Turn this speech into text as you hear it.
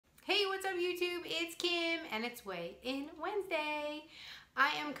Hey, what's up YouTube? It's Kim and it's Weigh In Wednesday. I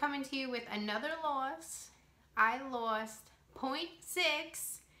am coming to you with another loss. I lost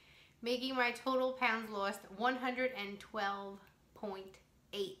 0.6, making my total pounds lost 112.8.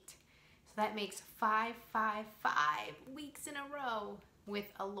 So that makes 5 weeks in a row with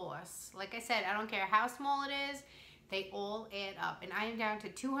a loss. Like I said, I don't care how small it is, they all add up. And I am down to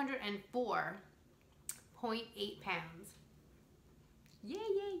 204.8 pounds. Yeah.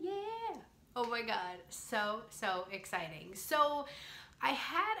 Oh my God, so exciting. So I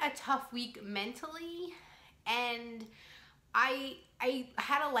had a tough week mentally, and I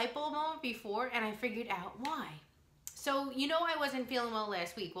had a light bulb moment before, and I figured out why. So you know I wasn't feeling well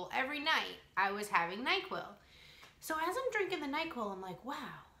last week. Well, every night I was having NyQuil. So as I'm drinking the NyQuil, I'm like, wow,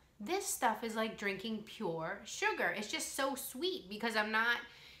 this stuff is like drinking pure sugar. It's just so sweet because I'm not,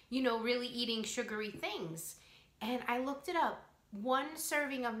 really eating sugary things. And I looked it up. One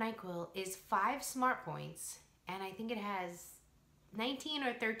serving of NyQuil is 5 smart points, and I think it has 19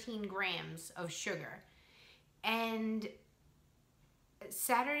 or 13 grams of sugar. And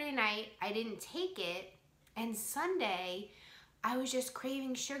Saturday night, I didn't take it, and Sunday, I was just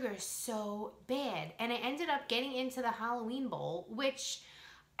craving sugar so bad. And I ended up getting into the Halloween bowl, which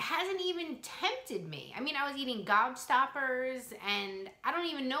hasn't even tempted me. I mean, I was eating Gobstoppers, and I don't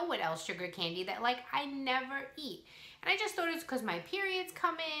even know what else sugar candy that I never eat. And I just thought it's because my periods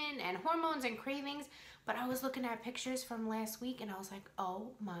come in and hormones and cravings. But I was looking at pictures from last week and I was like,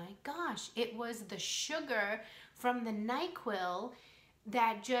 oh my gosh, it was the sugar from the NyQuil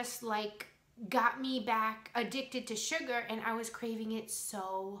that just got me back addicted to sugar, and I was craving it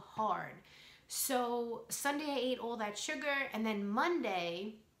so hard. So Sunday I ate all that sugar, and then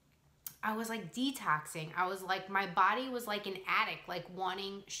Monday I was detoxing. I was my body was like an addict,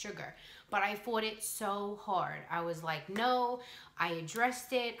 wanting sugar. But I fought it so hard. I was like, no, I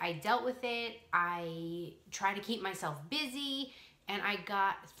addressed it. I dealt with it. I tried to keep myself busy, and I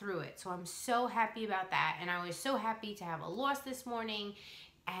got through it. So I'm so happy about that. And I was so happy to have a loss this morning,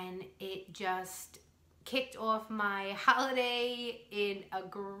 and it just kicked off my holiday in a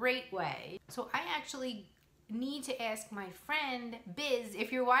great way. So I actually need to ask my friend Biz,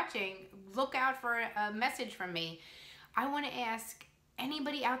 if you're watching, look out for a message from me. I want to ask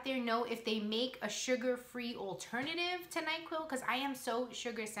anybody out there know if they make a sugar-free alternative to NyQuil, because I am so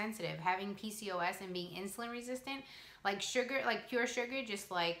sugar sensitive, having PCOS and being insulin resistant. Sugar, pure sugar just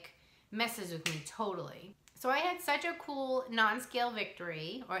messes with me totally. So I had such a cool non-scale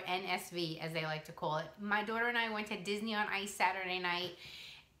victory, or NSV as they like to call it. My daughter and I went to Disney on Ice Saturday night,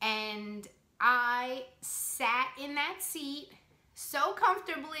 and I sat in that seat so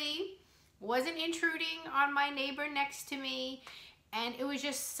comfortably, wasn't intruding on my neighbor next to me, and it was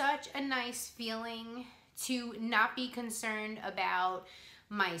just such a nice feeling to not be concerned about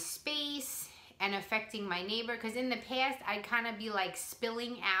my space and affecting my neighbor, because in the past I'd kind of be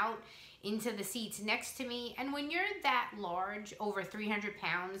spilling out into the seats next to me. And when you're that large, over 300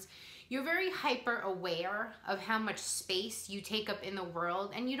 pounds, you're very hyper aware of how much space you take up in the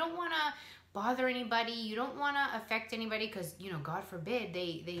world, and you don't want to bother anybody. You don't want to affect anybody because, God forbid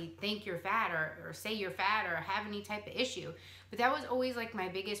they think you're fat or say you're fat or have any type of issue. But that was always my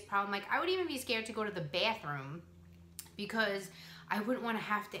biggest problem. I would even be scared to go to the bathroom because I wouldn't want to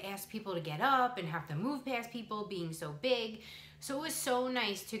have to ask people to get up and have to move past people being so big. So it was so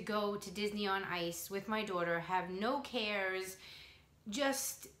nice to go to Disney on Ice with my daughter, have no cares,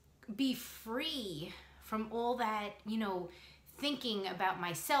 just be free from all that, thinking about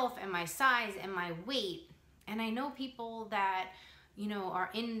myself and my size and my weight. And I know people that, are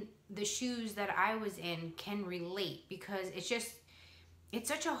in the shoes that I was in can relate, because it's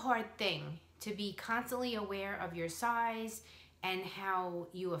such a hard thing to be constantly aware of your size and how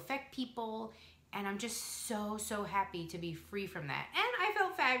you affect people. And I'm just so happy to be free from that. And I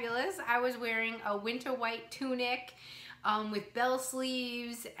felt fabulous. I was wearing a winter white tunic with bell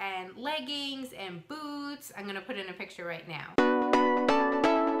sleeves and leggings and boots. I'm gonna put in a picture right now.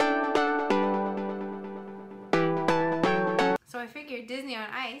 So I figured Disney on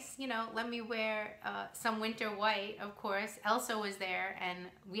Ice, let me wear some winter white. Of course, Elsa was there and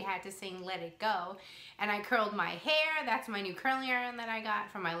we had to sing Let It Go. And I curled my hair. That's my new curling iron that I got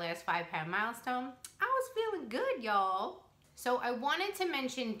for my last 5-pound milestone. I was feeling good, y'all. So I wanted to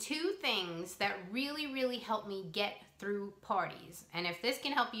mention 2 things that really helped me get through parties. And if this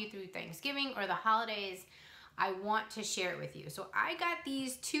can help you through Thanksgiving or the holidays, I want to share it with you. So I got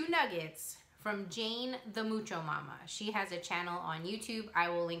these 2 nuggets from Jane the Mucho Mama. She has a channel on YouTube. I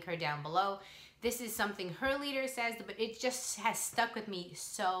will link her down below. This is something her leader says, but it just has stuck with me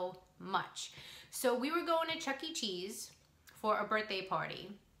so much. So we were going to Chuck E. Cheese for a birthday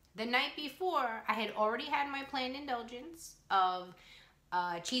party. The night before, I had already had my planned indulgence of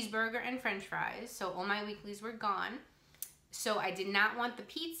cheeseburger and french fries, so all my weeklies were gone. So I did not want the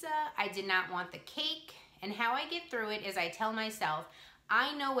pizza, I did not want the cake, and how I get through it is I tell myself,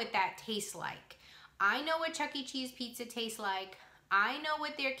 I know what that tastes like. I know what Chuck E. Cheese pizza tastes like. I know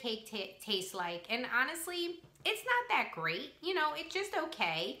what their cake tastes like, and honestly, it's not that great. You know, it's just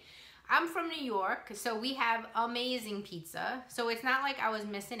okay. I'm from New York, so we have amazing pizza, so it's not like I was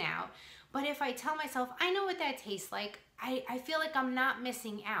missing out. But if I tell myself, I know what that tastes like, I feel like I'm not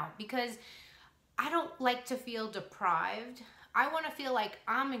missing out, because I don't like to feel deprived. I want to feel like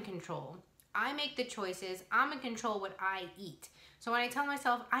I'm in control. I make the choices. I'm in control what I eat. So when I tell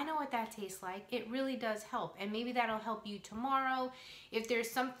myself, I know what that tastes like, it really does help. And maybe that'll help you tomorrow. If there's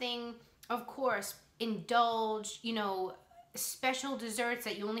something, of course, indulge, you know, special desserts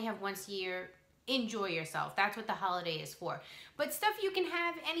that you only have once a year, enjoy yourself. That's what the holiday is for. But stuff you can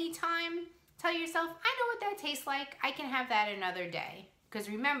have anytime, tell yourself, I know what that tastes like. I can have that another day. Because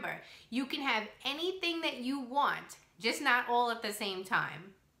remember, you can have anything that you want, just not all at the same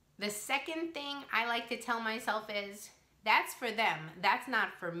time. The second thing I like to tell myself is, that's for them, that's not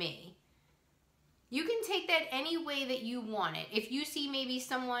for me. You can take that any way that you want it. If you see maybe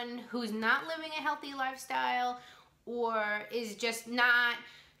someone who's not living a healthy lifestyle or is just not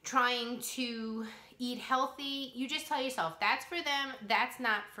trying to eat healthy, you just tell yourself, that's for them, that's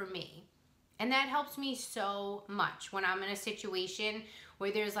not for me. And that helps me so much when I'm in a situation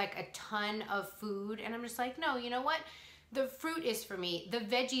where there's like a ton of food and I'm just like, no, you know what? The fruit is for me, the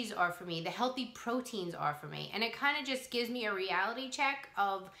veggies are for me, the healthy proteins are for me. And it kind of just gives me a reality check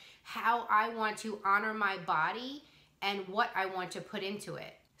of how I want to honor my body and what I want to put into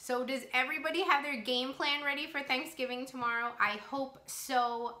it. So does everybody have their game plan ready for Thanksgiving tomorrow? I hope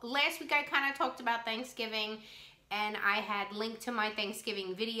so. Last week I kind of talked about Thanksgiving and I had linked to my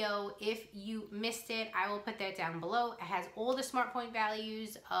Thanksgiving video. If you missed it, I will put that down below. It has all the smart point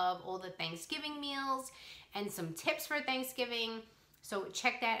values of all the Thanksgiving meals and some tips for Thanksgiving. So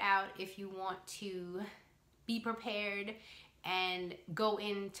check that out if you want to be prepared and go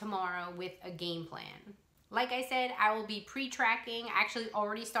in tomorrow with a game plan. Like I said, I will be pre-tracking. I actually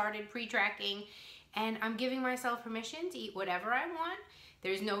already started pre-tracking, and I'm giving myself permission to eat whatever I want.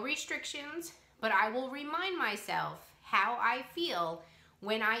 There's no restrictions, but I will remind myself how I feel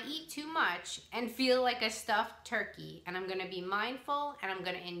when I eat too much and feel like a stuffed turkey. And I'm gonna be mindful, and I'm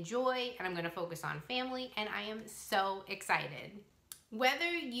gonna enjoy, and I'm gonna focus on family, and I am so excited. Whether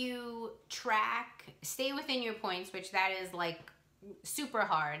you track, stay within your points, which that is like super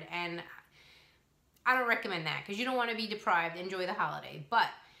hard, and I don't recommend that because you don't want to be deprived. Enjoy the holiday. But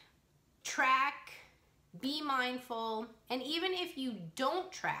track, be mindful, and even if you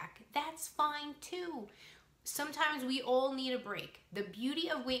don't track, that's fine too. Sometimes we all need a break. The beauty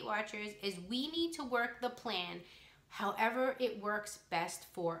of Weight Watchers is we need to work the plan however it works best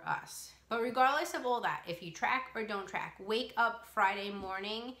for us. But regardless of all that, if you track or don't track, wake up Friday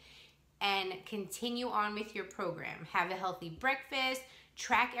morning and continue on with your program. Have a healthy breakfast,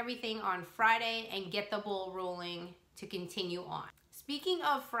 track everything on Friday, and get the ball rolling to continue on. Speaking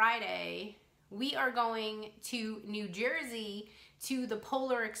of Friday, we are going to New Jersey to the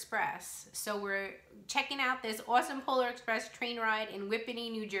Polar Express. So we're checking out this awesome Polar Express train ride in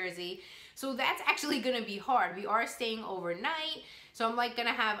Whippany, New Jersey. So that's actually gonna be hard. We are staying overnight, so I'm like gonna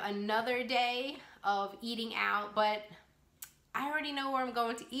have another day of eating out, but I already know where I'm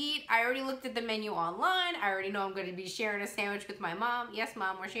going to eat. I already looked at the menu online. I already know I'm going to be sharing a sandwich with my mom. Yes,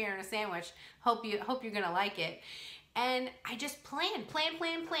 Mom, we're sharing a sandwich. Hope you're going to like it. And I just plan.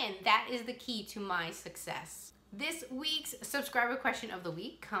 That is the key to my success. This week's subscriber question of the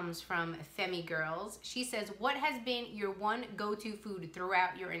week comes from Femi Girls. She says, what has been your one go-to food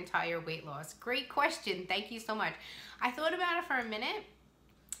throughout your entire weight loss? Great question. Thank you so much. I thought about it for a minute,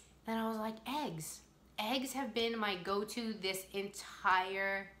 then I was like, eggs. Eggs have been my go-to this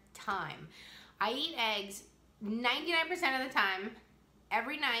entire time. I eat eggs 99% of the time,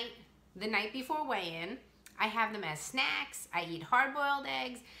 every night, the night before weigh-in. I have them as snacks. I eat hard-boiled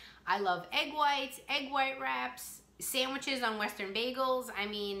eggs. I love egg whites, egg white wraps, sandwiches on Western bagels. I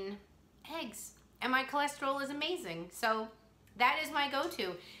mean, eggs. And my cholesterol is amazing. So that is my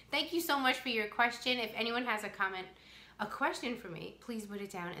go-to. Thank you so much for your question. If anyone has a question for me, please put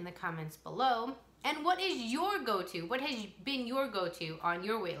it down in the comments below. And what is your go-to? What has been your go-to on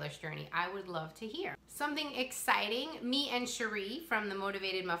your weight loss journey? I would love to hear. Something exciting, me and Cherie from the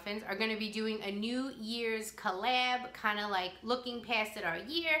Motivated Muffins are gonna be doing a New Year's collab, kind of like looking past at our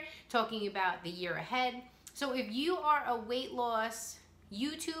year, talking about the year ahead. So if you are a weight loss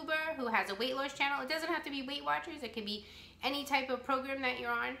YouTuber who has a weight loss channel, it doesn't have to be Weight Watchers, it could be any type of program that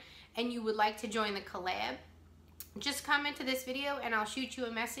you're on and you would like to join the collab, just comment to this video and I'll shoot you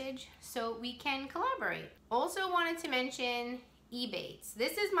a message so we can collaborate. Also wanted to mention Ebates.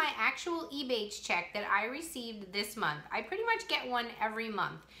 This is my actual Ebates check that I received this month. I pretty much get one every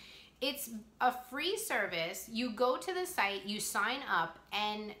month. It's a free service. You go to the site, you sign up,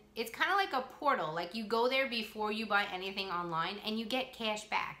 and it's kind of like a portal. Like you go there before you buy anything online and you get cash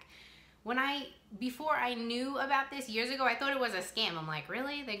back. Before I knew about this years ago, I thought it was a scam. I'm like,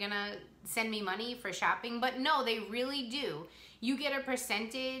 really? They're gonna send me money for shopping? But no, they really do. You get a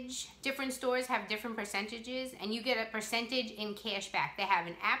percentage. Different stores have different percentages, and you get a percentage in cash back. They have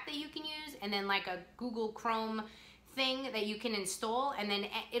an app that you can use, and then like a Google Chrome thing that you can install, and then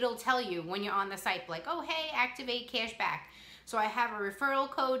it'll tell you when you're on the site, like, oh, hey, activate cash back. So I have a referral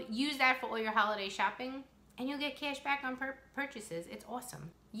code. Use that for all your holiday shopping, and you'll get cash back on purchases. It's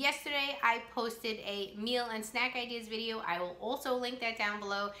awesome. Yesterday, I posted a meal and snack ideas video. I will also link that down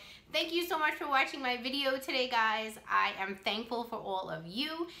below. Thank you so much for watching my video today, guys. I am thankful for all of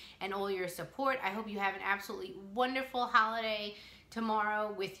you and all your support. I hope you have an absolutely wonderful holiday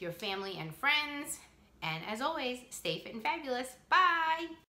tomorrow with your family and friends. And as always, stay fit and fabulous. Bye!